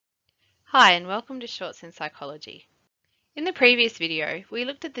Hi and welcome to Shorts in Psychology. In the previous video, we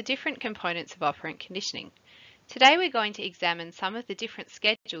looked at the different components of operant conditioning. Today we're going to examine some of the different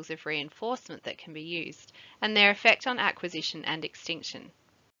schedules of reinforcement that can be used and their effect on acquisition and extinction.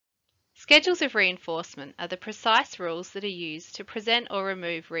 Schedules of reinforcement are the precise rules that are used to present or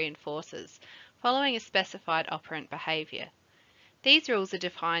remove reinforcers following a specified operant behaviour. These rules are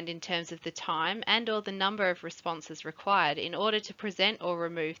defined in terms of the time and/or the number of responses required in order to present or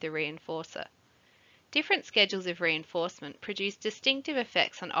remove the reinforcer. Different schedules of reinforcement produce distinctive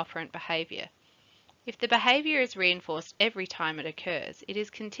effects on operant behaviour. If the behaviour is reinforced every time it occurs, it is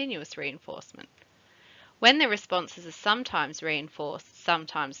continuous reinforcement. When the responses are sometimes reinforced,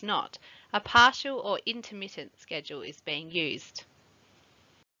 sometimes not, a partial or intermittent schedule is being used.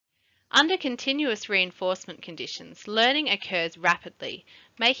 Under continuous reinforcement conditions, learning occurs rapidly,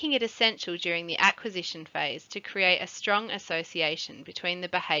 making it essential during the acquisition phase to create a strong association between the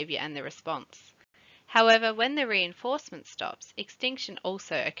behaviour and the response. However, when the reinforcement stops, extinction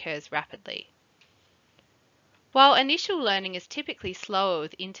also occurs rapidly. While initial learning is typically slower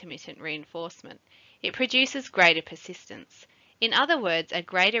with intermittent reinforcement, it produces greater persistence, in other words, a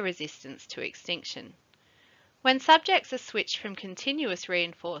greater resistance to extinction. When subjects are switched from continuous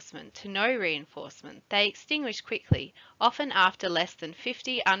reinforcement to no reinforcement, they extinguish quickly, often after less than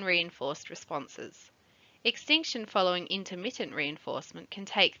 50 unreinforced responses. Extinction following intermittent reinforcement can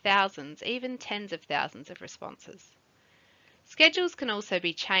take thousands, even tens of thousands of responses. Schedules can also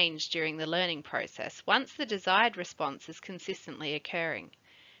be changed during the learning process once the desired response is consistently occurring.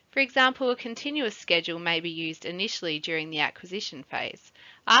 For example, a continuous schedule may be used initially during the acquisition phase,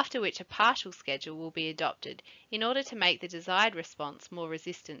 after which a partial schedule will be adopted in order to make the desired response more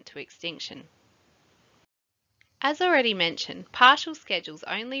resistant to extinction. As already mentioned, partial schedules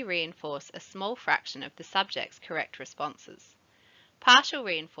only reinforce a small fraction of the subject's correct responses. Partial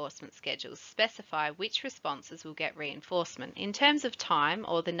reinforcement schedules specify which responses will get reinforcement in terms of time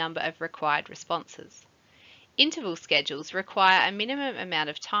or the number of required responses. Interval schedules require a minimum amount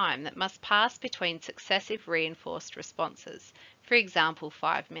of time that must pass between successive reinforced responses, for example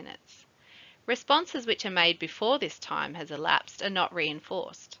 5 minutes. Responses which are made before this time has elapsed are not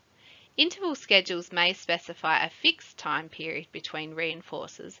reinforced. Interval schedules may specify a fixed time period between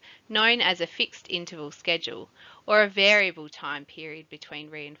reinforcers, known as a fixed interval schedule, or a variable time period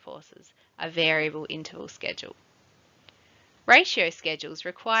between reinforcers, a variable interval schedule. Ratio schedules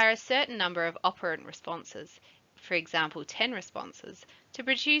require a certain number of operant responses, for example 10 responses, to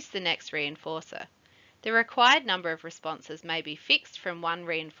produce the next reinforcer. The required number of responses may be fixed from one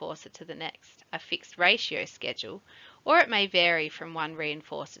reinforcer to the next, a fixed ratio schedule, or it may vary from one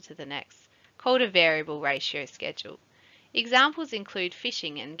reinforcer to the next, called a variable ratio schedule. Examples include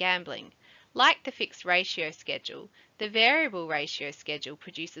fishing and gambling. Like the fixed ratio schedule, the variable ratio schedule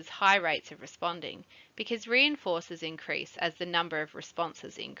produces high rates of responding because reinforcers increase as the number of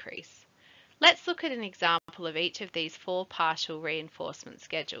responses increase. Let's look at an example of each of these 4 partial reinforcement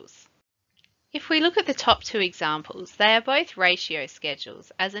schedules. If we look at the top 2 examples, they are both ratio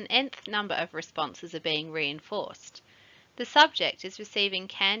schedules as an nth number of responses are being reinforced. The subject is receiving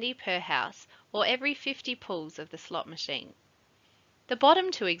candy per house or every 50 pulls of the slot machine. The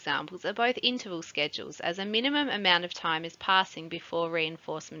bottom 2 examples are both interval schedules as a minimum amount of time is passing before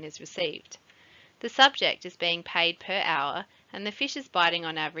reinforcement is received. The subject is being paid per hour and the fish is biting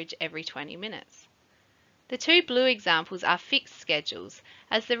on average every 20 minutes. The 2 blue examples are fixed schedules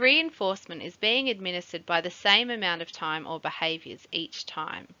as the reinforcement is being administered by the same amount of time or behaviours each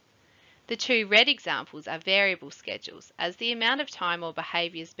time. The 2 red examples are variable schedules as the amount of time or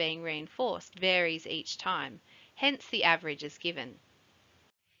behaviours being reinforced varies each time, hence the average is given.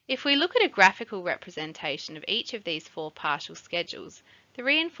 If we look at a graphical representation of each of these 4 partial schedules, the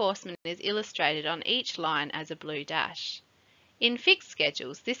reinforcement is illustrated on each line as a blue dash. In fixed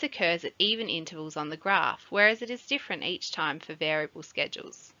schedules, this occurs at even intervals on the graph, whereas it is different each time for variable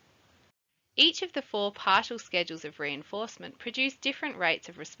schedules. Each of the 4 partial schedules of reinforcement produce different rates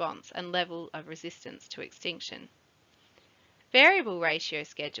of response and level of resistance to extinction. Variable ratio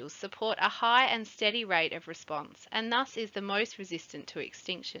schedules support a high and steady rate of response and thus is the most resistant to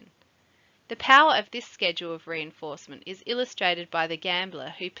extinction. The power of this schedule of reinforcement is illustrated by the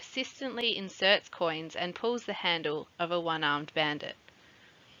gambler who persistently inserts coins and pulls the handle of a one-armed bandit.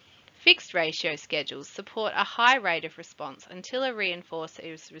 Fixed ratio schedules support a high rate of response until a reinforcer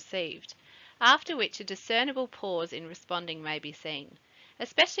is received, after which a discernible pause in responding may be seen,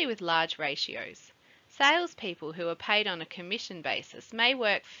 especially with large ratios. Salespeople who are paid on a commission basis may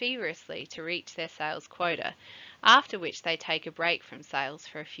work feverishly to reach their sales quota, after which they take a break from sales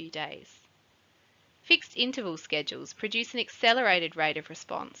for a few days. Fixed interval schedules produce an accelerated rate of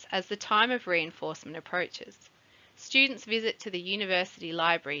response as the time of reinforcement approaches. Students' visit to the university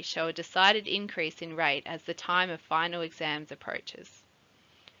library show a decided increase in rate as the time of final exams approaches.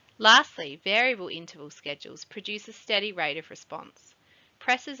 Lastly, variable interval schedules produce a steady rate of response.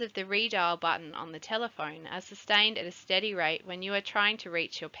 Presses of the redial button on the telephone are sustained at a steady rate when you are trying to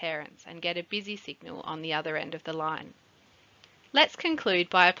reach your parents and get a busy signal on the other end of the line. Let's conclude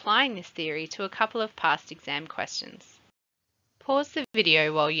by applying this theory to a couple of past exam questions. Pause the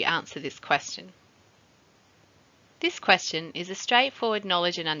video while you answer this question. This question is a straightforward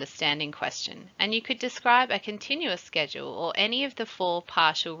knowledge and understanding question, and you could describe a continuous schedule or any of the 4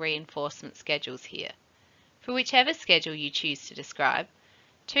 partial reinforcement schedules here. For whichever schedule you choose to describe,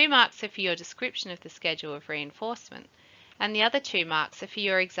 2 marks are for your description of the schedule of reinforcement, and the other 2 marks are for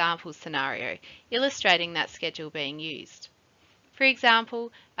your example scenario, illustrating that schedule being used. For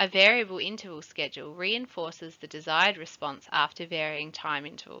example, a variable interval schedule reinforces the desired response after varying time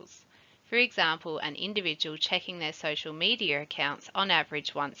intervals. For example, an individual checking their social media accounts on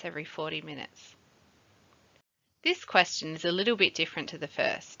average once every 40 minutes. This question is a little bit different to the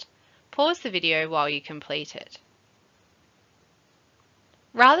first. Pause the video while you complete it.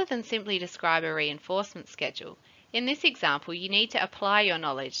 Rather than simply describe a reinforcement schedule, in this example you need to apply your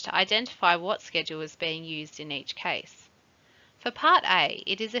knowledge to identify what schedule is being used in each case. For Part A,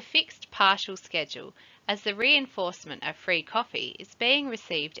 it is a fixed partial schedule as the reinforcement of free coffee is being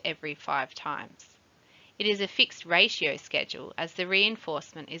received every 5 times. It is a fixed ratio schedule as the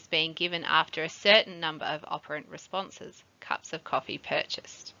reinforcement is being given after a certain number of operant responses, cups of coffee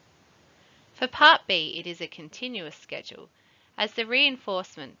purchased. For Part B, it is a continuous schedule as the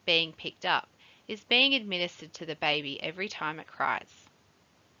reinforcement being picked up is being administered to the baby every time it cries.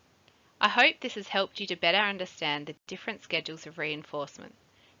 I hope this has helped you to better understand the different schedules of reinforcement.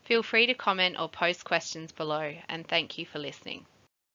 Feel free to comment or post questions below, and thank you for listening.